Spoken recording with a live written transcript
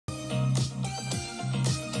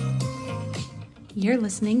You're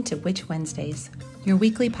listening to Witch Wednesdays, your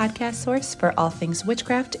weekly podcast source for all things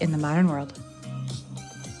witchcraft in the modern world.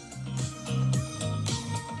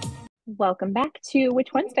 Welcome back to Witch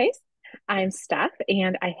Wednesdays. I'm Steph,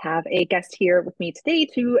 and I have a guest here with me today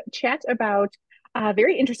to chat about a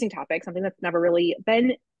very interesting topic, something that's never really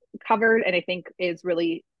been covered and I think is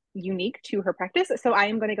really unique to her practice. So I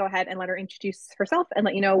am going to go ahead and let her introduce herself and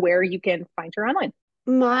let you know where you can find her online.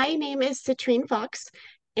 My name is Citrine Fox,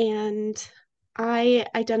 and I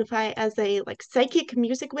identify as a psychic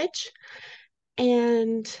music witch.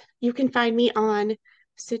 And you can find me on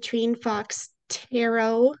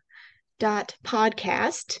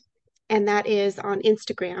citrinefoxtarot.podcast, and that is on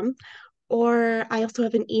Instagram. Or I also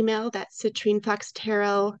have an email that's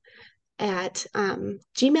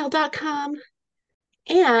citrinefoxtarot@gmail.com.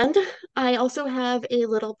 And I also have a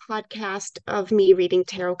little podcast of me reading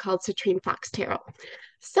tarot called Citrine Fox Tarot.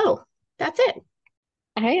 So that's it.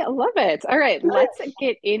 I love it. All right, let's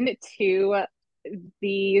get into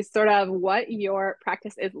the sort of what your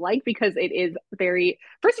practice is like, because it is very,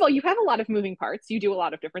 first of all, you have a lot of moving parts. You do a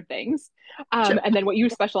lot of different things. Sure. And then what you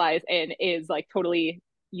specialize in is like totally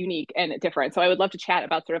unique and different. So I would love to chat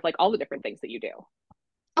about sort of like all the different things that you do.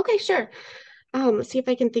 Okay, sure. Let's see if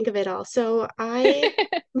I can think of it all. So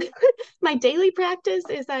my daily practice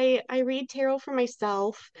is I read tarot for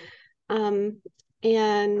myself.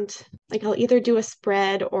 And I'll either do a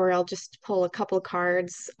spread or I'll just pull a couple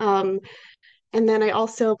cards. And then I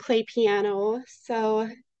also play piano. So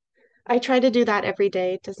I try to do that every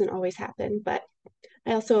day. It doesn't always happen, but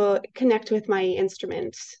I also connect with my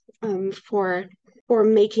instrument for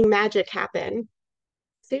making magic happen.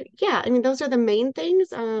 So yeah, I mean those are the main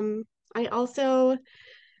things. I also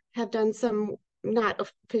have done some not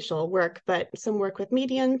official work, but some work with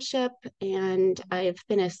mediumship, and I've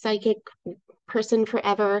been a psychic person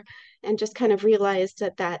forever, and just kind of realized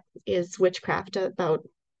that that is witchcraft about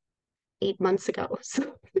 8 months ago.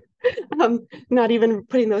 So not even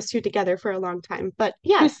putting those two together for a long time. But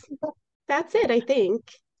yes, that's it, I think.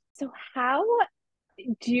 So how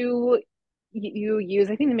do you use,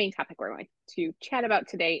 I think the main topic we're going to chat about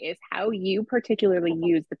today is how you particularly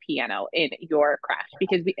use the piano in your craft,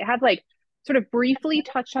 because we have like sort of briefly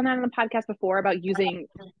touched on that on the podcast before about using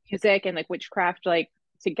music and like witchcraft like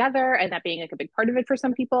together and that being like a big part of it for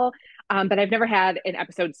some people. But I've never had an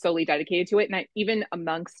episode solely dedicated to it. And even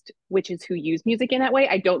amongst witches who use music in that way,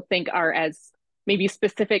 I don't think are as maybe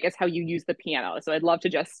specific as how you use the piano. So I'd love to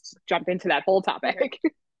just jump into that whole topic.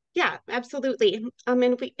 Yeah, absolutely.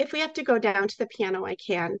 And if we have to go down to the piano, I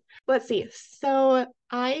can. Let's see. So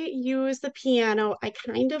I use the piano. I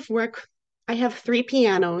have three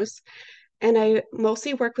pianos, and I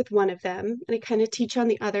mostly work with one of them, and I kind of teach on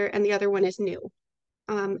the other, and the other one is new.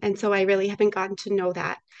 And so I really haven't gotten to know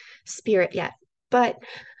that spirit yet. But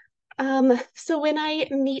so when I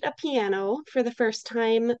meet a piano for the first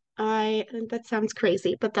time, that sounds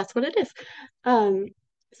crazy, but that's what it is. Um,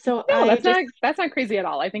 so No, I just, that's not crazy at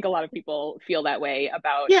all. I think a lot of people feel that way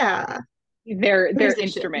about yeah, their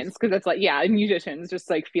musicians. instruments, because it's like, yeah, musicians just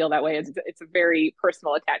like feel that way. It's a very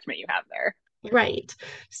personal attachment you have there. Right.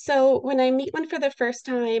 So when I meet one for the first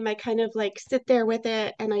time, I kind of sit there with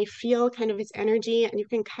it and I feel kind of its energy, and you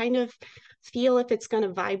can kind of feel if it's going to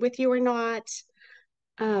vibe with you or not.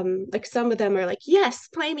 Like some of them are like, yes,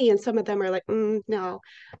 play me, and some of them are like, no.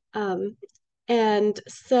 Um, and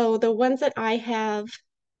so the ones that I have,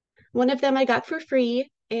 one of them I got for free,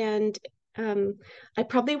 and I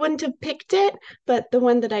probably wouldn't have picked it, but the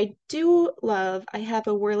one that I do love, I have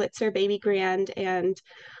a Wurlitzer Baby Grand, and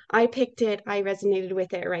I picked it. I resonated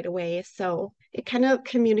with it right away. So it kind of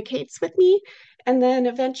communicates with me. And then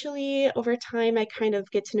eventually, over time, I kind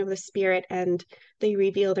of get to know the spirit and they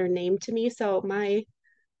reveal their name to me. So my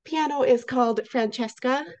piano is called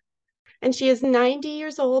Francesca, and she is 90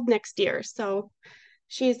 years old next year. So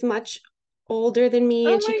she's much older than me,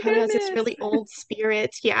 Oh and she my kind of has this goodness. really old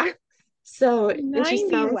spirit. Yeah. So, and she 90,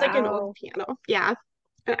 sounds like an old wow. piano. Yeah.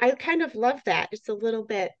 And I kind of love that. It's a little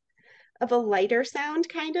bit of a lighter sound,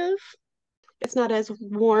 kind of. It's not as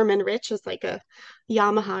warm and rich as like a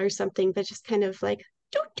Yamaha or something, but just kind of like,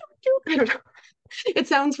 doo, doo, doo. I don't know. It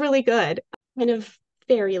sounds really good, kind of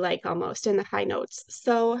fairy like almost in the high notes.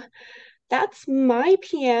 So that's my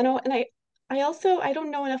piano. And I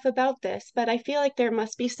don't know enough about this, but I feel like there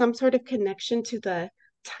must be some sort of connection to the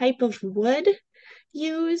type of wood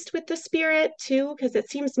used with the spirit too, because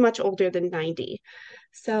it seems much older than 90.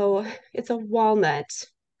 So it's a walnut,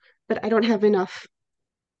 but I don't have enough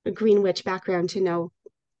Green Witch background to know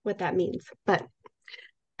what that means. But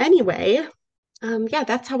anyway, yeah,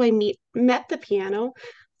 that's how I met the piano.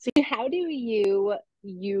 How do you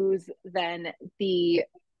use then the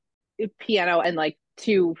piano and like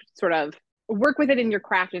to sort of work with it in your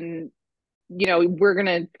craft? And we're going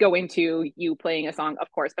to go into you playing a song,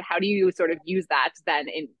 of course, but how do you sort of use that then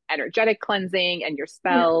in energetic cleansing and your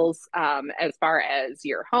spells, as far as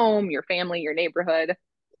your home, your family, your neighborhood?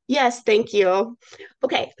 Yes, thank you.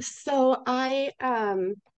 Okay, so I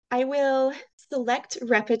will select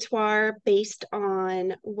repertoire based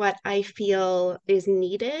on what I feel is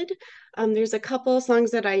needed. There's a couple of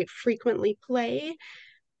songs that I frequently play,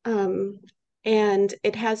 um, and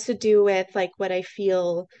it has to do with like what I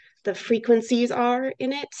feel the frequencies are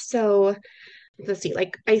in it. So let's see,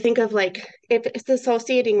 like I think of like if it's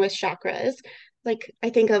associating with chakras, like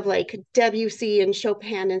I think of like Debussy and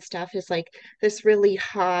Chopin and stuff is like this really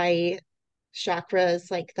high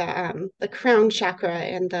chakras, like the crown chakra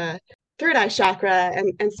and the third eye chakra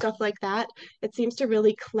and stuff like that. It seems to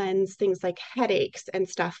really cleanse things like headaches and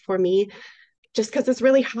stuff for me, just because it's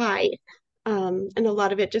really high. And a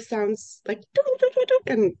lot of it just sounds like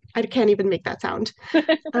and I can't even make that sound.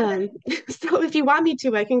 Um, so if you want me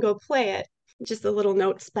to, I can go play it, just the little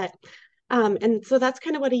notes. But and so that's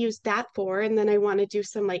kind of what I use that for. And then I want to do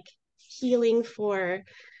some like healing for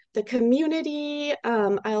the community.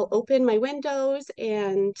 I'll open my windows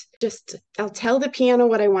and just I'll tell the piano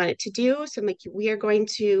what I want it to do. So I'm like, we are going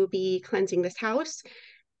to be cleansing this house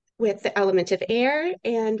with the element of air,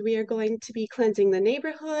 and we are going to be cleansing the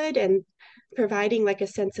neighborhood and providing like a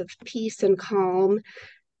sense of peace and calm.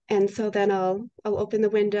 And so then I'll open the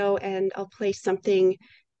window and I'll play something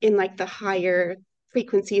in like the higher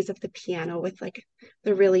frequencies of the piano with like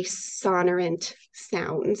the really sonorant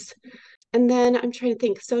sounds. And then I'm trying to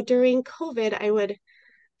think. So during COVID, I would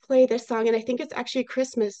play this song, and I think it's actually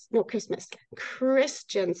Christian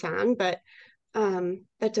song, but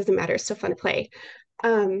that doesn't matter. It's still fun to play.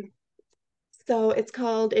 Um, so it's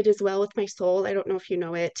called It Is Well With My Soul. I don't know if you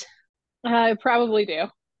know it. I probably do.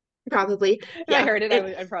 Probably. If I Yeah. heard it,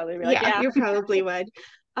 I'd probably be like, Yeah, yeah. you probably would.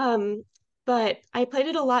 Um, but I played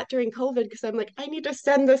it a lot during COVID because I'm like, I need to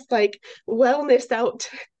send this like wellness out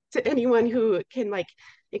to anyone who can like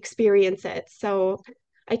experience it. So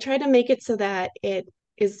I try to make it so that it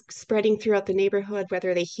is spreading throughout the neighborhood,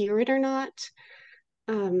 whether they hear it or not.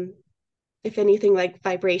 Um, if anything, like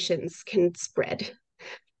vibrations can spread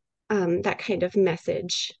that kind of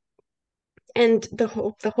message. And the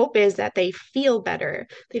hope is that they feel better.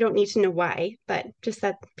 They don't need to know why, but just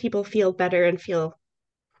that people feel better and feel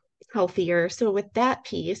healthier. So with that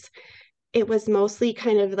piece, it was mostly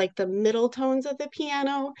kind of like the middle tones of the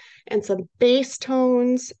piano and some bass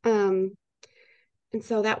tones. And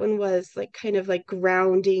so that one was like kind of like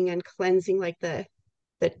grounding and cleansing like the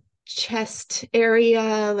chest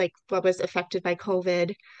area, like what was affected by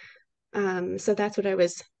COVID. So that's what I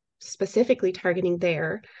was specifically targeting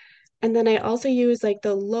there. And then I also use like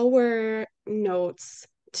the lower notes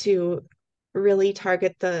to really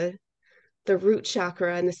target the root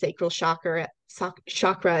chakra and the sacral chakra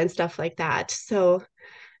and stuff like that. So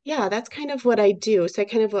yeah, that's kind of what I do. So I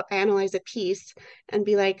kind of will analyze a piece and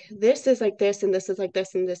be like, this is like this, and this is like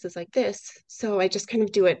this, and this is like this. So I just kind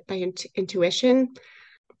of do it by intuition,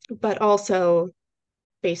 but also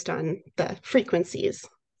based on the frequencies.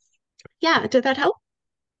 Yeah, did that help?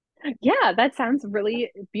 Yeah, that sounds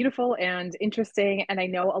really beautiful and interesting. And I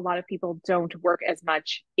know a lot of people don't work as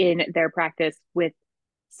much in their practice with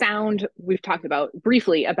sound. We've talked about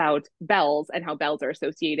briefly about bells and how bells are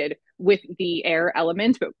associated with the air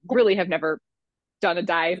element, but really have never done a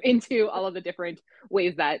dive into all of the different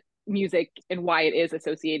ways that music and why it is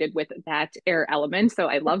associated with that air element. So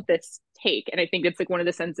I love this take. And I think it's like one of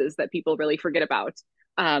the senses that people really forget about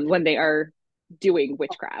when they are doing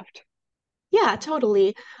witchcraft. Yeah,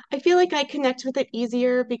 totally. I feel like I connect with it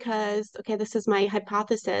easier because, okay, this is my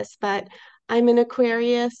hypothesis, but I'm an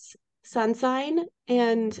Aquarius sun sign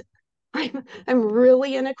and I'm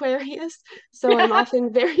really an Aquarius. So I'm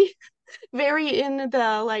often very, very in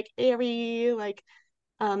the like airy, like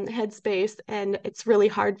headspace, and it's really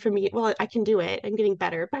hard for me. Well, I can do it. I'm getting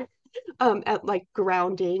better, but at like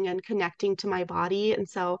grounding and connecting to my body. And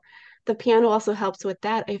so the piano also helps with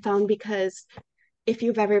that, I found, because if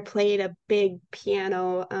you've ever played a big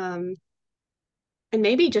piano, and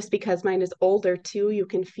maybe just because mine is older too, you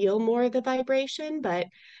can feel more of the vibration, but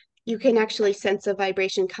you can actually sense a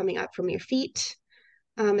vibration coming up from your feet,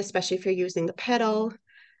 especially if you're using the pedal,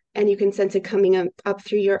 and you can sense it coming up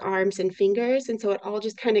through your arms and fingers. And so it all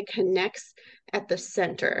just kind of connects at the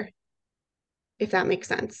center, if that makes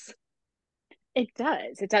sense. It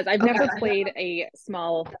does. It does. I've Okay. never played a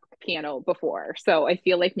small piano before, so I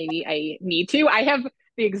feel like maybe I need to. I have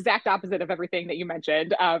the exact opposite of everything that you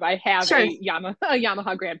mentioned. I have Sure. a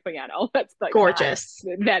Yamaha grand piano. That's like not Gorgeous.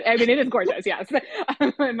 that. I mean, it is gorgeous. Yes,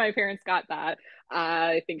 my parents got that.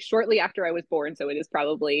 I think shortly after I was born, so it is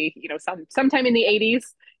probably sometime in the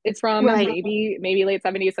 80s. It's from Right. maybe late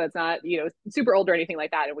 70s, so it's not super old or anything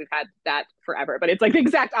like that. And we've had that forever, but it's like the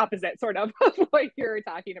exact opposite sort of what you're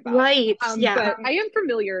talking about. Right. Yeah. But I am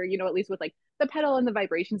familiar, at least with like the pedal and the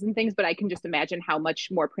vibrations and things, but I can just imagine how much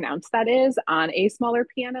more pronounced that is on a smaller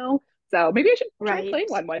piano. So maybe I should try Right. playing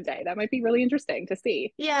one day. That might be really interesting to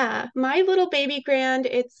see. Yeah. My little baby grand,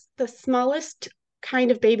 it's the smallest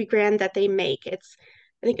kind of baby grand that they make. I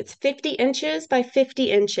think it's 50 inches by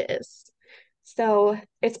 50 inches. So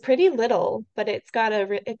it's pretty little, but it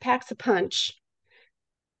packs a punch.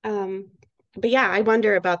 Um, but yeah, I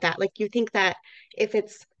wonder about that. Like you think that if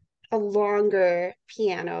it's a longer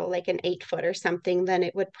piano, like an 8 foot or something, then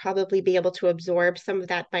it would probably be able to absorb some of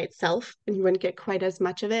that by itself and you wouldn't get quite as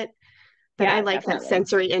much of it. But I Yeah, like that definitely.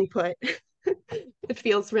 sensory input. It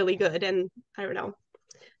feels really good. And I don't know.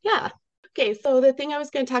 Yeah. Okay, so the thing I was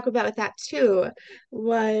going to talk about with that too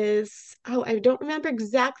was, oh, I don't remember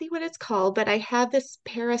exactly what it's called, but I had this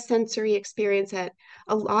parasensory experience that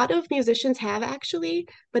a lot of musicians have actually,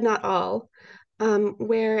 but not all,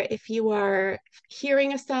 where if you are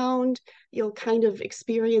hearing a sound, you'll kind of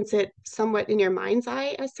experience it somewhat in your mind's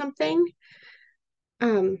eye as something.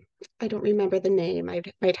 Um, I don't remember the name. I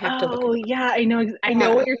might have to look it Oh up. yeah, I know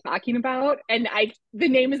Yeah, what you're talking about. And the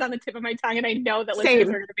name is on the tip of my tongue, and I know that listeners same,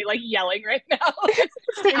 are gonna be like yelling right now.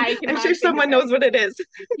 same. I I'm sure cannot think of someone it. knows what it is.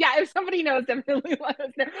 Yeah, if somebody knows, definitely let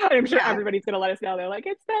us know. And I'm sure Yeah, everybody's gonna let us know. They're like,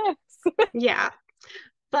 it's this. yeah.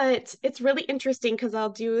 But it's really interesting because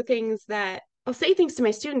I'll say things to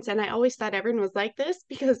my students, and I always thought everyone was like this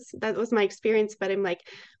because that was my experience. But I'm like,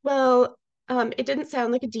 well, it didn't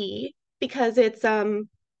sound like a D because it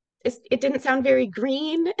didn't sound very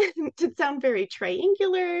green. It did sound very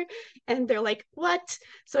triangular. And they're like, what?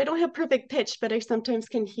 So I don't have perfect pitch, but I sometimes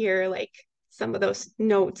can hear like some of those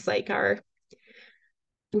notes like our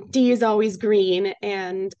D is always green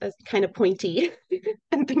and kind of pointy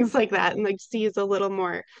and things like that. And like C is a little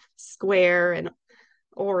more square and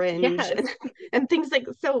orange Yes. and things like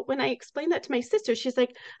so when I explained that to my sister, she's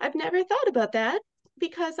like, I've never thought about that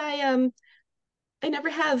because I never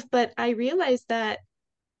have, but I realized that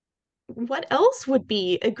what else would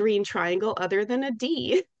be a green triangle other than a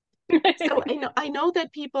D? So I know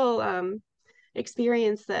that people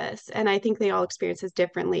experience this and I think they all experience this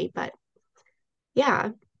differently, but yeah.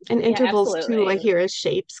 And Yeah, intervals too, I absolutely. hear as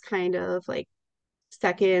shapes kind of like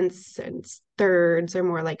seconds and thirds are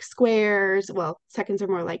more like squares. Well, seconds are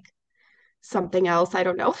more like something else. I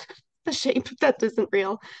don't know. The shape that isn't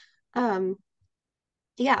real. Um,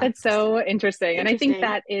 yeah, That's so interesting. And I think interesting.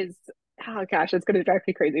 that is, oh gosh, it's going to drive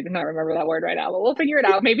me crazy to not remember that word right now, but we'll figure it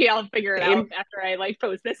out. Maybe I'll figure it out Same. after I like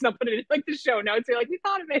post this and I'll put it in like the show notes. You're like, we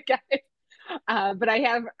thought of it, guys. But I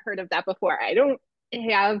have heard of that before. I don't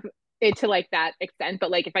have it to like that extent, but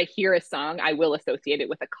like if I hear a song, I will associate it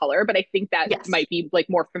with a color. But I think that Yes. might be like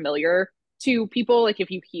more familiar to people. Like if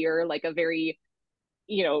you hear like a very,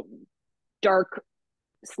 you know, dark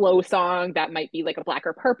slow song that might be like a black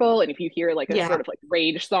or purple, and if you hear like a Yeah, sort of like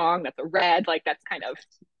rage song that's a red, like that's kind of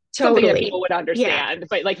something that totally. people would Yeah, understand.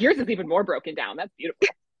 But like yours is even more broken down. That's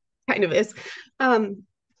beautiful. kind of is. Um,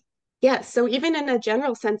 yeah, so even in a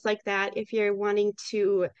general sense like that, if you're wanting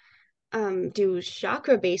to do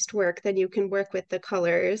chakra-based work, then you can work with the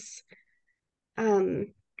colors, um,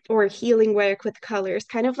 or healing work with colors,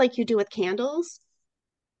 kind of like you do with candles,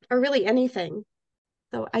 or really anything.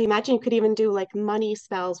 So I imagine you could even do like money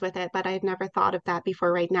spells with it, but I had never thought of that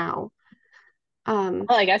before right now.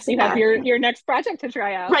 Well, I guess So you have yeah, your next project to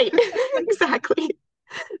try out. right, exactly.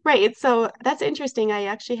 Right. So that's interesting. I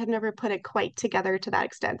actually had never put it quite together to that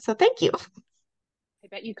extent. So thank you. I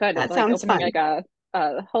bet you could. It's That like sounds opening fun. like a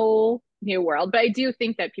whole new world. But I do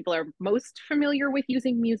think that people are most familiar with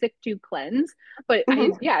using music to cleanse. But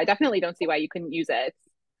Hmm. I definitely don't see why you couldn't use it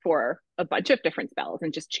for a bunch of different spells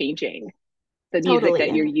and just changing the music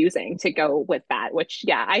that Totally. you're using to go with that, which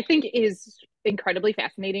yeah, I think is incredibly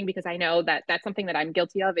fascinating because I know that that's something that I'm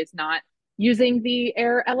guilty of is not using the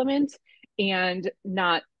air element and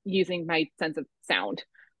not using my sense of sound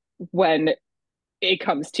when it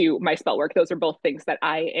comes to my spell work. Those are both things that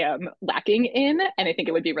I am lacking in. And I think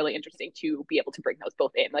it would be really interesting to be able to bring those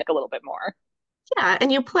both in like a little bit more. Yeah.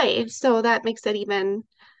 And you play. So that makes it even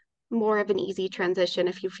more of an easy transition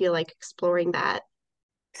if you feel like exploring that.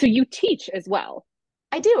 So you teach as well.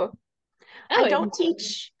 I do. Oh, and I don't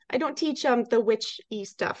teach the witchy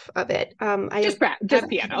stuff of it. just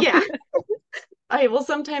piano. Yeah. I will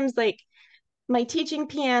sometimes like my teaching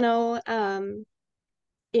piano.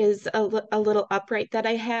 is a little upright that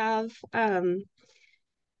I have.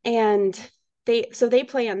 And they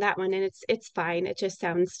play on that one and it's fine. It just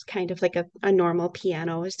sounds kind of like a normal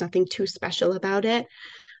piano. There's nothing too special about it.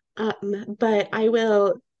 But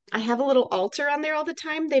I have a little altar on there all the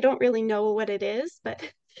time. They don't really know what it is, but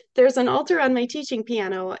there's an altar on my teaching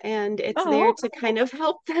piano and it's there Oh, to kind of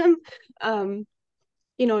help them um,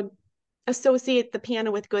 you know, associate the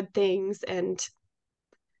piano with good things. And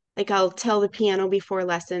like I'll tell the piano before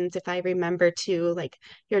lessons if I remember to, like,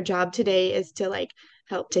 your job today is to like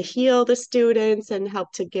help to heal the students and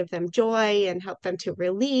help to give them joy and help them to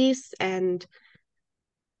release. And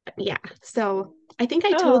yeah, so I think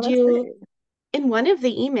I oh, told that's you great. in one of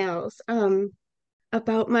the emails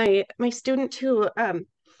about my student who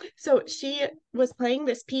so she was playing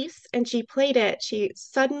this piece and she played it. She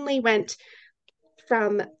suddenly went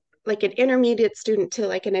from like an intermediate student to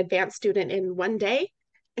like an advanced student in one day.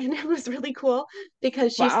 And it was really cool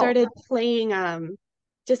because she Wow. started playing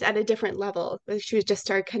just at a different level. She was just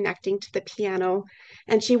started connecting to the piano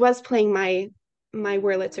and she was playing my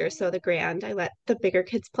Wurlitzer, so the grand. I let the bigger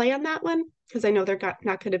kids play on that one because I know they're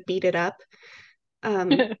not going to beat it up. Um,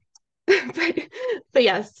 but but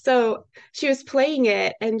yeah, so she was playing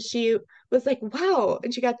it and she was like, wow.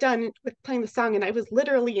 And she got done with playing the song and I was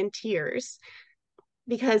literally in tears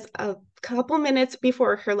because a couple minutes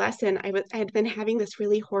before her lesson, I had been having this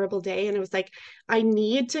really horrible day and I was like, I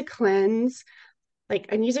need to cleanse, like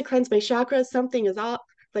I need to cleanse my chakras. Something is up,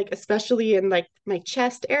 like especially in like my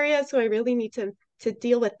chest area. So I really need to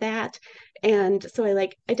deal with that. And so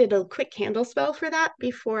I did a quick candle spell for that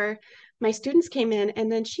before my students came in.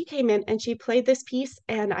 And then she came in and she played this piece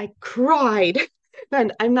and I cried.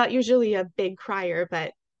 And I'm not usually a big crier,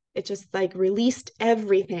 but it just like released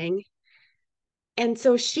everything. And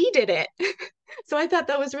so she did it. So I thought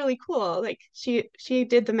that was really cool. Like she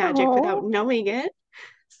did the magic without Oh, knowing it.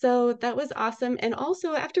 So that was awesome. And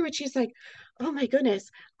also afterwards, she's like, oh my goodness,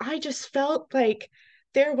 I just felt like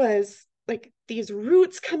there was like these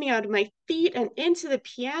roots coming out of my feet and into the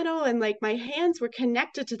piano, and like my hands were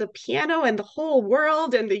connected to the piano, and the whole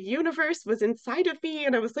world and the universe was inside of me.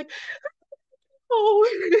 And I was like, oh,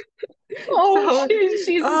 oh, so,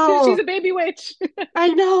 she's oh, a baby witch. I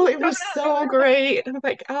know it Coming was out, coming so great. I'm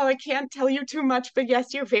like, oh, I can't tell you too much, but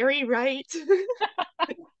yes, you're very right. out.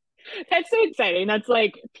 That's so exciting. That's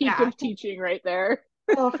like peak Yeah. of teaching right there.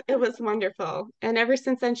 Oh, it was wonderful. And ever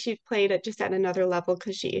since then, she played it just at another level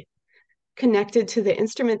because she connected to the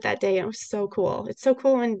instrument that day. It was so cool. It's so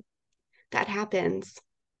cool when that happens.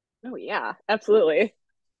 Oh yeah, absolutely.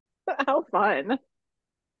 How fun.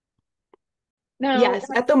 Now, Yes,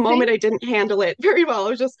 at the moment, since I didn't handle it very well. I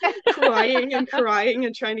was just crying and crying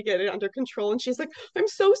and trying to get it under control. And she's like, I'm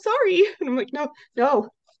so sorry. And I'm like, no, no,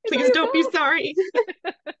 it's not please your don't be fault. sorry.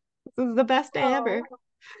 This is the best day ever. Oh,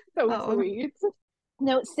 so Oh, sweet.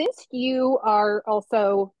 Now, since you are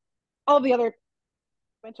also all the other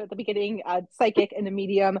mentioned at the beginning, psychic and a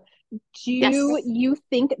medium, do yes. you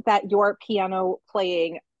think that your piano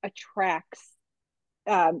playing attracts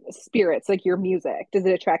spirits, like your music? Does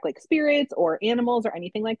it attract like spirits or animals or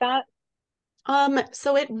anything like that?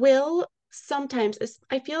 So it will sometimes,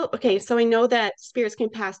 I feel, okay, so I know that spirits can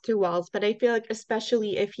pass through walls, but I feel like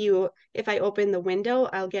especially if I open the window,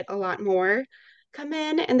 I'll get a lot more come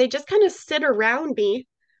in and they just kind of sit around me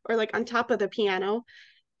or like on top of the piano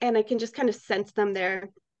and I can just kind of sense them there.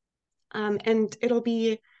 And it'll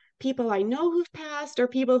be people I know who've passed or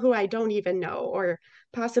people who I don't even know, or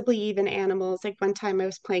possibly even animals. Like one time I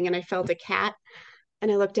was playing and I felt a cat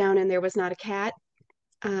and I looked down and there was not a cat.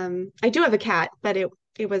 I do have a cat, but it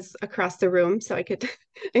was across the room, so I could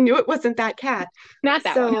I knew it wasn't that cat. Not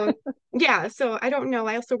that one. So yeah, so I don't know.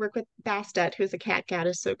 I also work with Bastet, who's a cat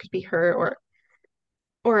goddess, so it could be her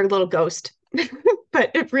or a little ghost.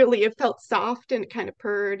 But it felt soft and it kind of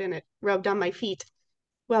purred and it rubbed on my feet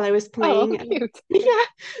while I was Oh, playing. And cute. yeah,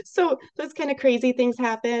 so those kind of crazy things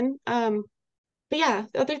happen. But yeah,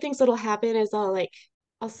 the other things that'll happen is I'll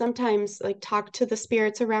sometimes like talk to the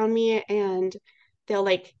spirits around me and they'll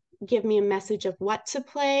like give me a message of what to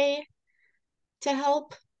play to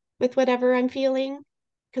help with whatever I'm feeling.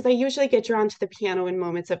 Because I usually get drawn to the piano in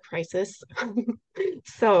moments of crisis.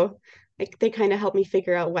 So like they kind of help me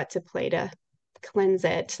figure out what to play to cleanse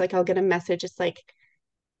it. Like I'll get a message. It's like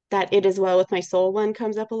that It Is Well With My Soul one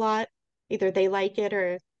comes up a lot. Either they like it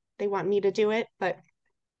or they want me to do it. But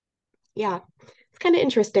yeah, it's kind of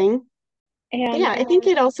interesting. But And yeah, I think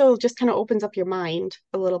it also just kind of opens up your mind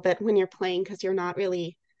a little bit when you're playing because you're not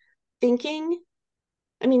really thinking.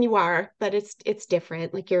 I mean, you are, but it's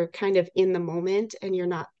different. Like you're kind of in the moment and you're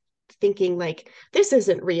not thinking like this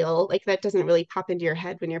isn't real. Like that doesn't really pop into your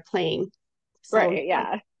head when you're playing. So Right.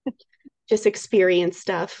 Yeah. just experience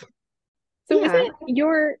stuff. So is Yeah. it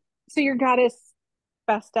your goddess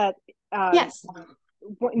Bastet, um, Yes.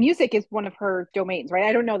 music is one of her domains, right?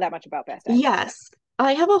 I don't know that much about Bastet. Yes.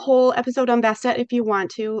 I have a whole episode on Bastet if you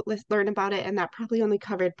want to learn about it, and that probably only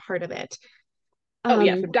covered part of it. Oh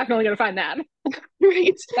yes, Um, I'm definitely gonna find that.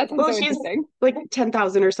 right. That sounds Well, so she's interesting. like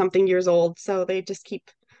 10,000 or something years old, so they just keep,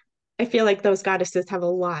 I feel like those goddesses have a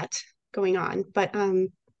lot going on, but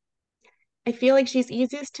I feel like she's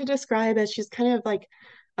easiest to describe as she's kind of like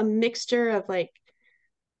a mixture of like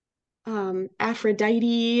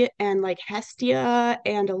Aphrodite and like Hestia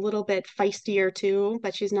and a little bit feistier too,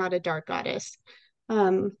 but she's not a dark goddess.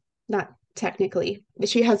 Not technically.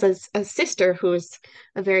 She has a sister who's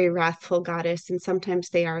a very wrathful goddess, and sometimes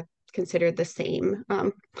they are considered the same.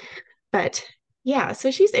 But yeah, so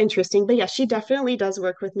she's interesting. But yeah, she definitely does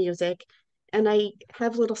work with music. And I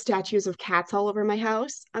have little statues of cats all over my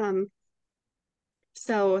house.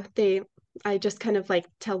 So I just kind of like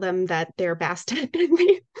tell them that they're Bastet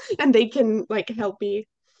and they can like help me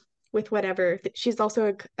with whatever. She's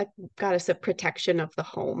also a goddess of protection of the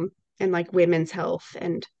home and like women's health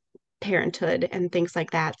and parenthood and things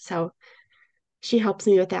like that. So she helps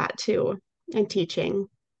me with that too and teaching, Oh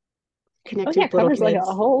connecting yeah, with little covers like a kids.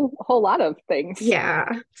 whole lot of things. Yeah.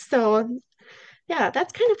 So yeah,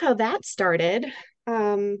 that's kind of how that started.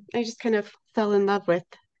 I just kind of fell in love with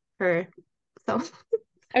her. So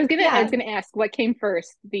I yeah, was gonna ask what came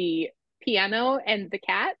first, the piano and the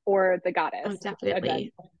cat or the oh, goddess? And then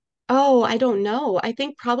definitely. Oh, I don't know. I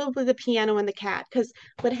think probably the piano and the cat, because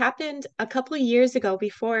what happened a couple of years ago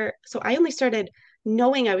before, so I only started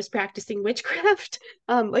knowing I was practicing witchcraft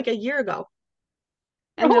like a year ago.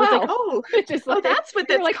 And oh I was like, wow. oh, It just oh, like that's what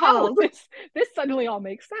you're that's like, oh, called. this suddenly all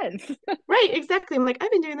makes sense. Right, exactly. I'm like,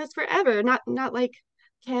 I've been doing this forever, not like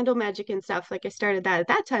candle magic and stuff. Like I started that at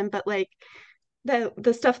that time, but like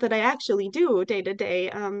the stuff that I actually do day to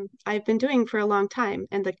day, I've been doing for a long time.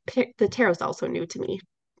 And the tarot's also new to me,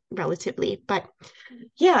 relatively. But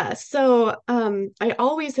yeah, so I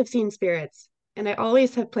always have seen spirits and I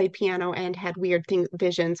always have played piano and had weird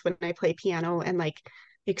visions when I play piano and like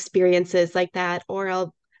experiences like that.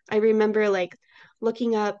 I remember like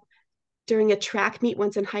looking up during a track meet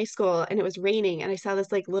once in high school and it was raining and I saw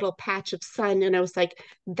this like little patch of sun and I was like,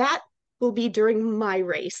 that will be during my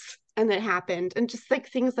race. And it happened. And just like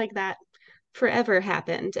things like that forever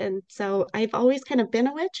happened. And so I've always kind of been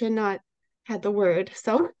a witch and not had the word.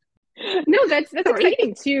 So No, that's sorry.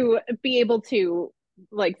 exciting to be able to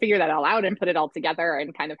like figure that all out and put it all together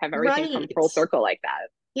and kind of have everything come Right. full circle like that.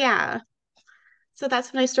 Yeah. So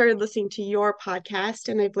that's when I started listening to your podcast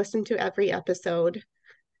and I've listened to every episode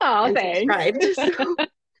Oh, and thanks. subscribed. So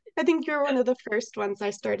I think you're one of the first ones I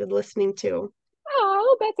started listening to.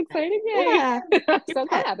 Oh, that's exciting. Yay. Yeah, I'm you so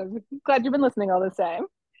bet. glad. I'm glad you've been listening all this time.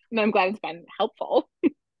 And I'm glad it's been helpful.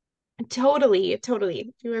 Totally,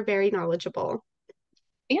 totally. You are very knowledgeable.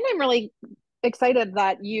 And I'm really excited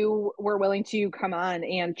that you were willing to come on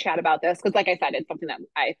and chat about this because, like I said, it's something that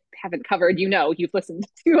I haven't covered. You know, you've listened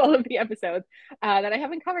to all of the episodes that I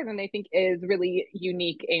haven't covered, and I think is really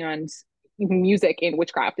unique. And music in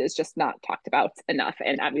witchcraft is just not talked about enough,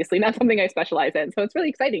 and obviously not something I specialize in. So it's really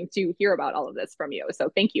exciting to hear about all of this from you. So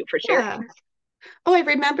thank you for Yeah. sharing. Oh, I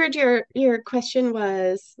remembered your question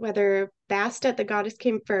was whether Bastet the goddess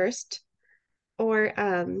came first or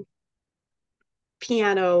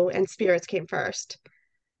piano and spirits came first.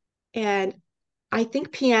 And I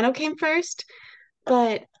think piano came first,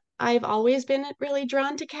 but I've always been really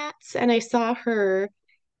drawn to cats. And I saw her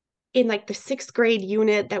in like the sixth grade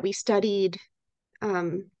unit that we studied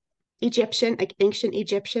um Egyptian, like ancient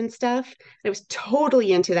Egyptian stuff. And I was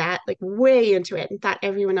totally into that, like way into it, and thought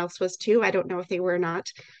everyone else was too. I don't know if they were or not.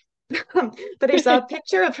 But I saw a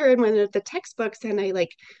picture of her in one of the textbooks and I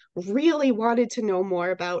like really wanted to know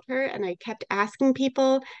more about her and I kept asking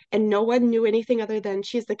people and no one knew anything other than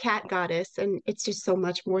she's the cat goddess and it's just so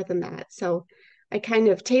much more than that. So I kind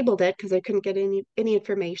of tabled it because I couldn't get any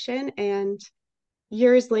information and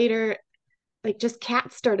years later like just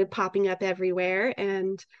cats started popping up everywhere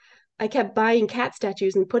and I kept buying cat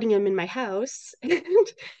statues and putting them in my house. And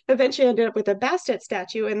eventually I ended up with a Bastet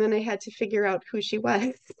statue. And then I had to figure out who she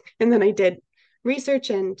was. And then I did research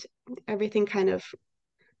and everything kind of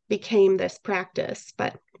became this practice.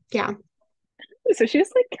 But yeah, So she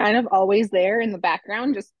was like kind of always there in the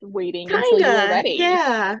background, just waiting until you were kinda. ready.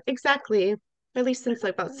 Yeah, exactly. At least since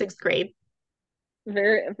like about sixth grade.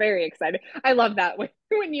 Very, very excited. I love that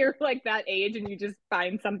when you're like that age and you just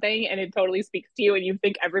find something and it totally speaks to you and you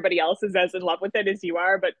think everybody else is as in love with it as you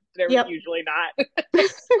are, but they're Yep. usually not.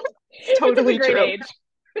 It's It's such a totally great true. age.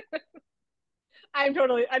 I'm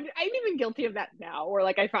even guilty of that now, where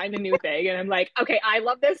like I find a new thing and I'm like, okay, I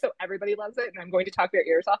love this, so everybody loves it, and I'm going to talk their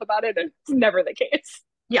ears off about it. And it's never the case.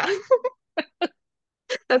 Yeah,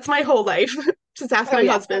 that's my whole life. Just ask Oh my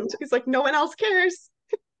yeah. husband. He's like, no one else cares.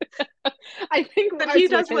 I think But our he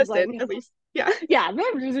does switches, like, listen, at least. Yeah. yeah, I'm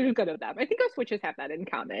just good at them. I think our switches have that in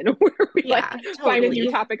common, where we like Yeah, find a new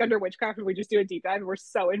totally. topic under witchcraft and we just do a deep dive. And we're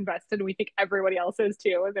so invested, and we think everybody else is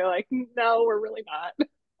too, and they're like, no, we're really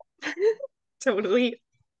not. Totally.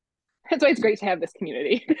 That's why it's great to have this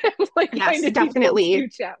community, like Yes, minded people definitely. to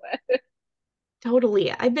chat with.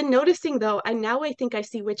 Totally. I've been noticing though, and now I think I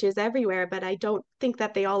see witches everywhere, but I don't think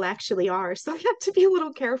that they all actually are. So I have to be a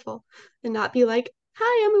little careful and not be like,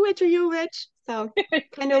 hi, I'm a witch. Are you a witch? So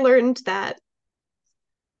kind of learned that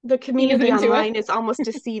the Ease community into it. online is almost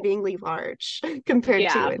deceivingly large compared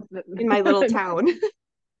to Yeah, in my little town.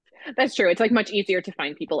 that's true. It's like much easier to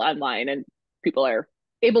find people online, and people are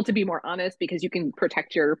able to be more honest because you can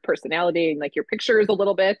protect your personality and like your pictures a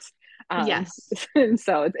little bit. Yes. And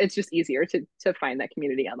so it's just easier to find that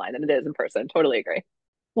community online than it is in person. Totally agree.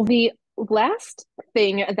 Well, the last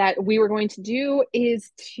thing that we were going to do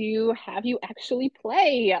is to have you actually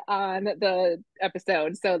play on the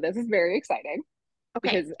episode. So this is very exciting Okay.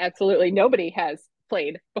 because absolutely nobody has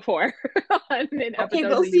played before on an Okay, episode.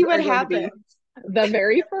 we'll So see you what are going to happens. be the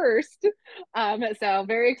very first. So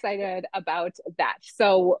very excited about that.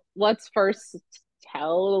 So let's first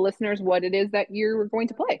tell the listeners what it is that you're going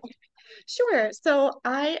to play. Sure. So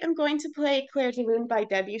I am going to play Clair de Lune by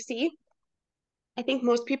Debussy. I think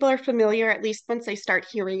most people are familiar, at least once they start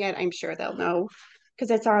hearing it, I'm sure they'll know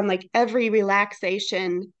because it's on like every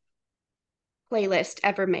relaxation playlist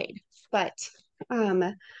ever made. But um,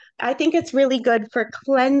 I think it's really good for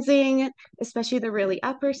cleansing, especially the really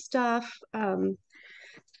upper stuff,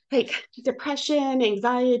 like depression,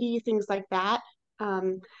 anxiety, things like that,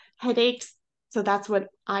 headaches. So that's what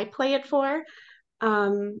I play it for.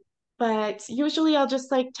 Um, but usually I'll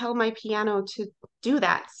just like tell my piano to do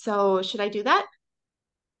that. So should I do that?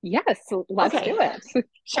 Yes, let's Okay, do it.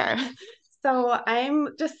 sure. So I'm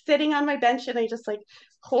just sitting on my bench and I just like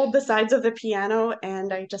hold the sides of the piano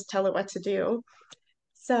and I just tell it what to do.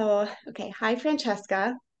 So, okay, hi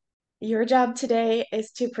Francesca. Your job today is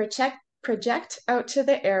to project out to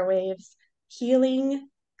the airwaves, healing,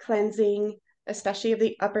 cleansing, especially of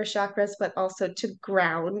the upper chakras, but also to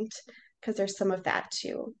ground, because there's some of that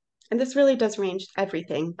too. And this really does range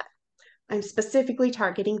everything, but I'm specifically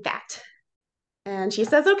targeting that. And she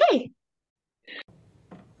says, okay.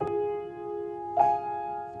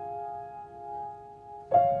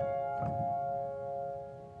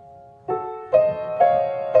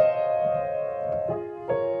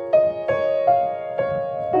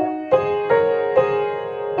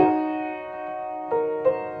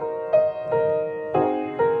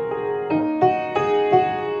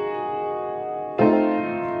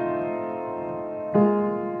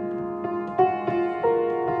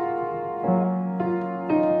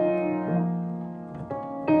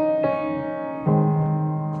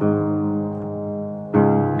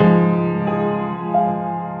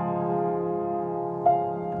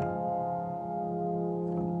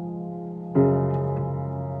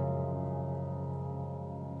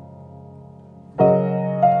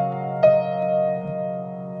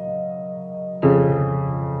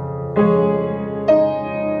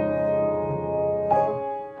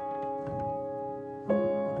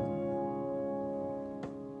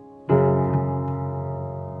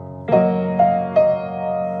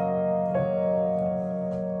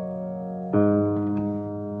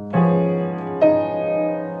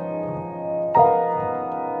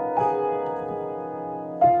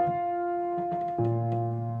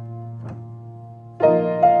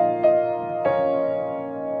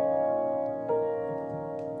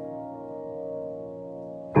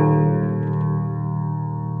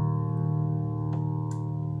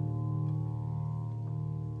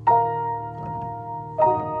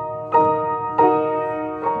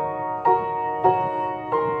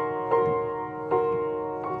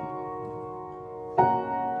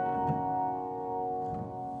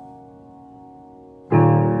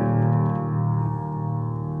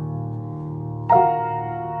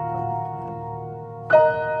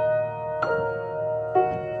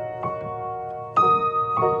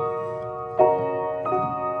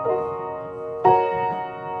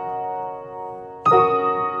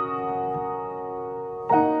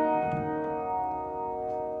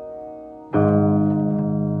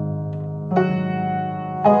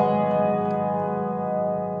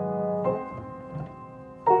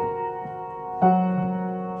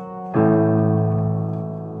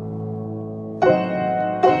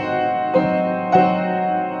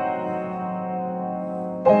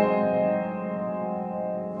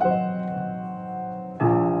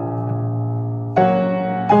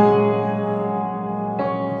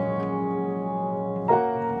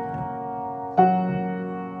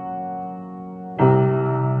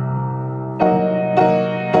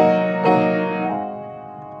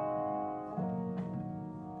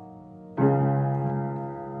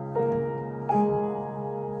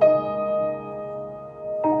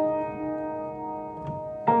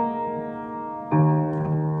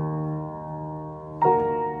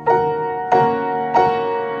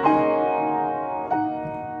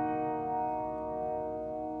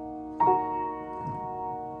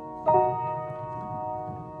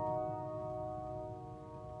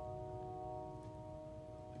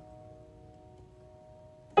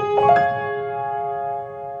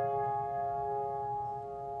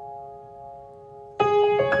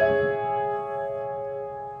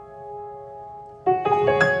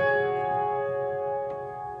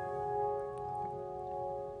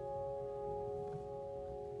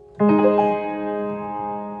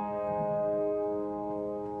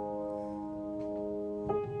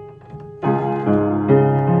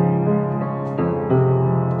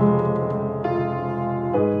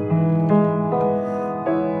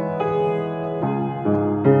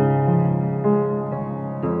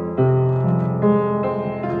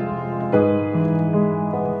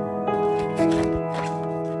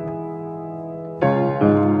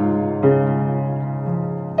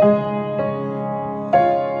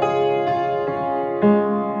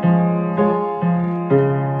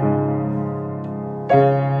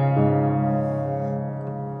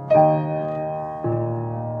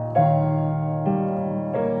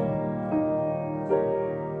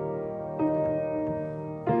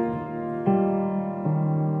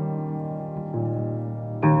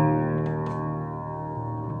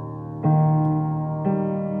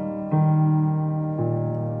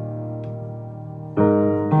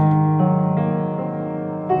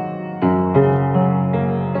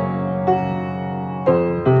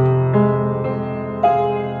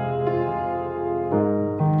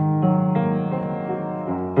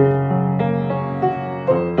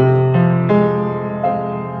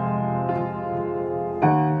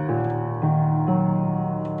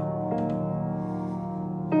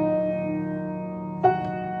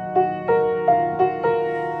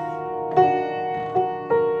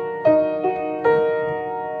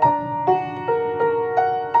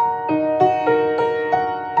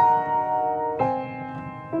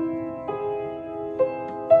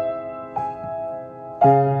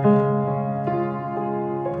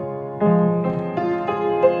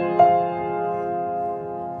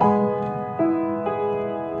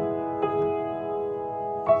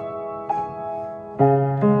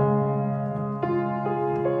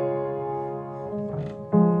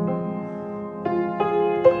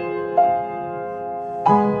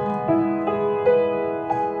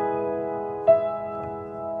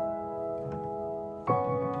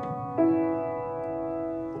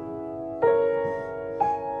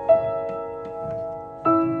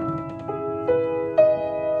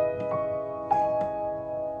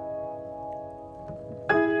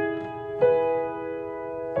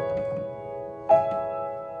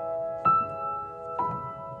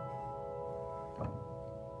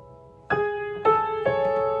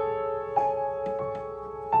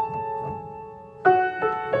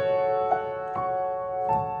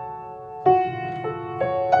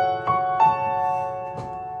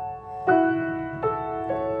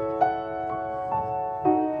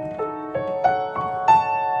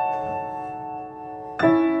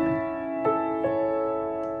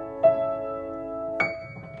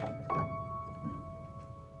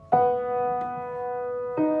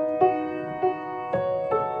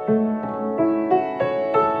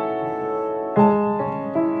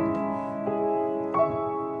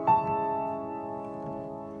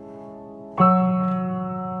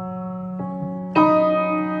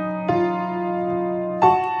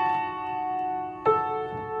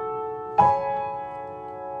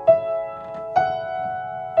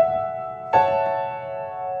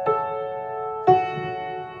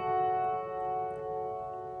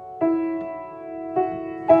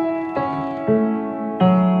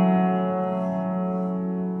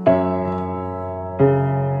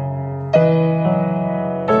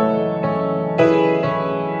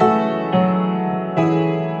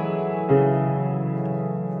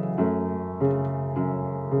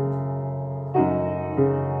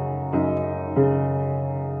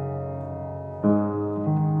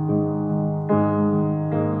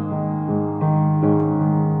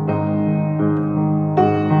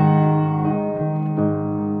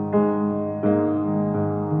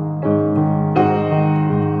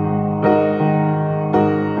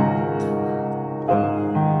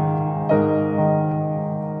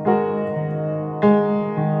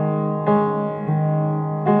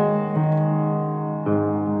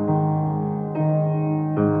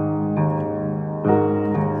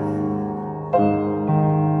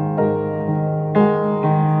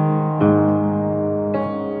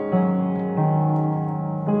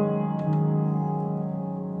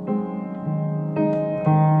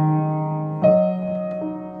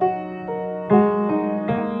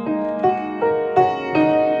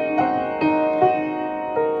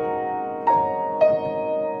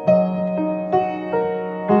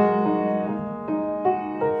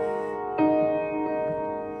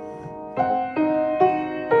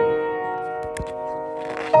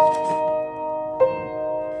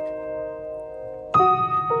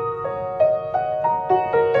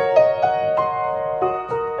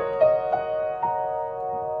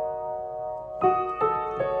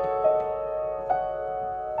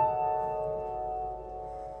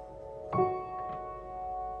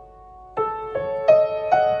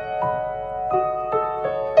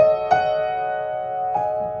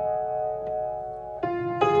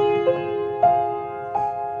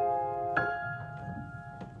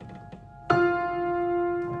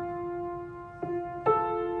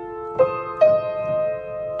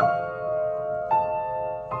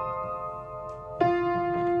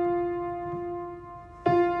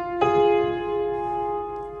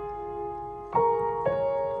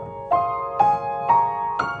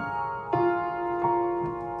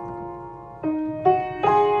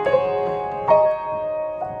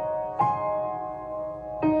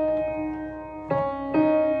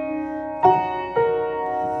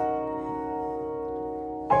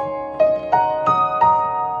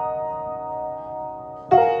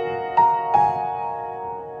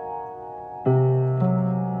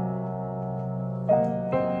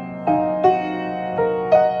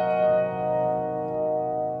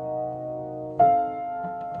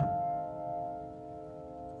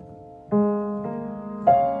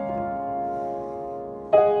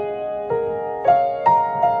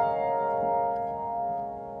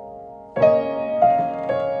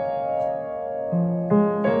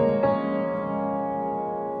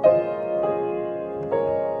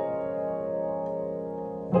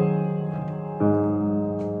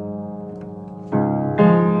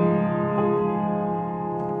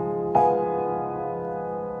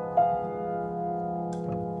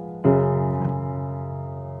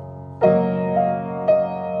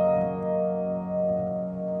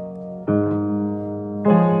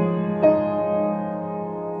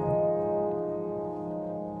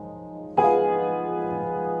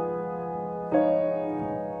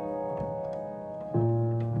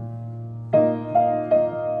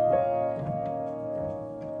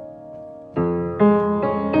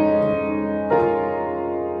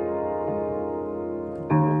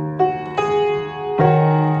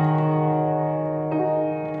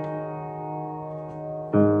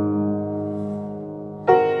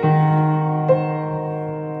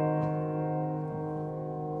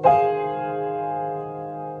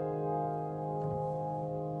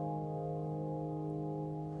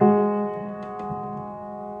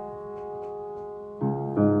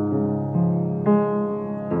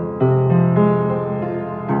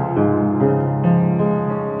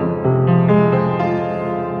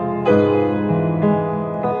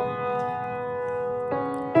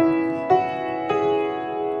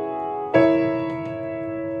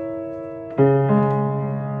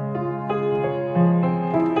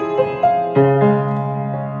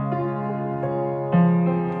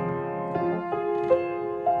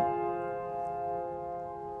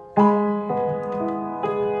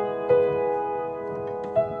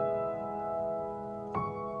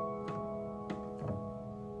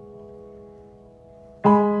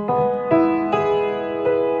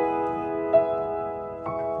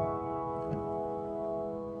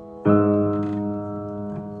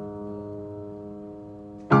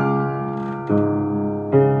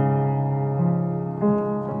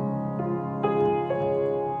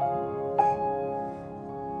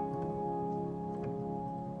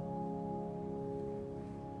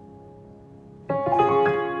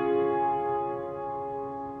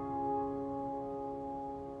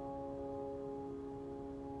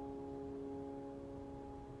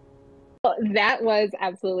 Well, that was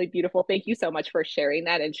absolutely beautiful. Thank you so much for sharing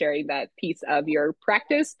that and sharing that piece of your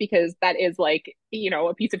practice, because that is like,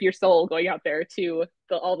 a piece of your soul going out there to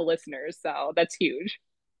all the listeners. So that's huge.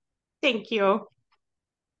 Thank you.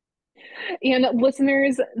 And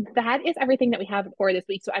listeners, that is everything that we have for this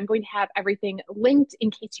week. So I'm going to have everything linked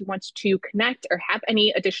in case you want to connect or have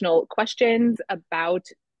any additional questions about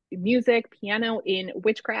music, piano in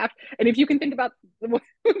witchcraft. And if you can think about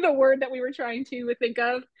the word that we were trying to think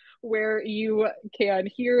of, where you can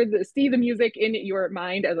see the music in your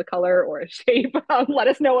mind as a color or a shape, let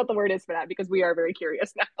us know what the word is for that, because we are very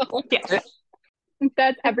curious now. Yes.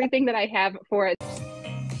 That's everything that I have for it.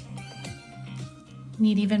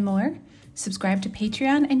 Need even more? Subscribe to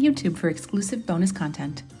Patreon and YouTube for exclusive bonus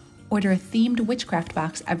content. Order a themed witchcraft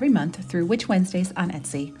box every month through Witch Wednesdays on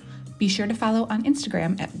Etsy. Be sure to follow on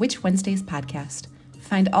Instagram at Witch Wednesdays Podcast.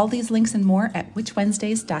 Find all these links and more at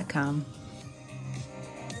witchwednesdays.com.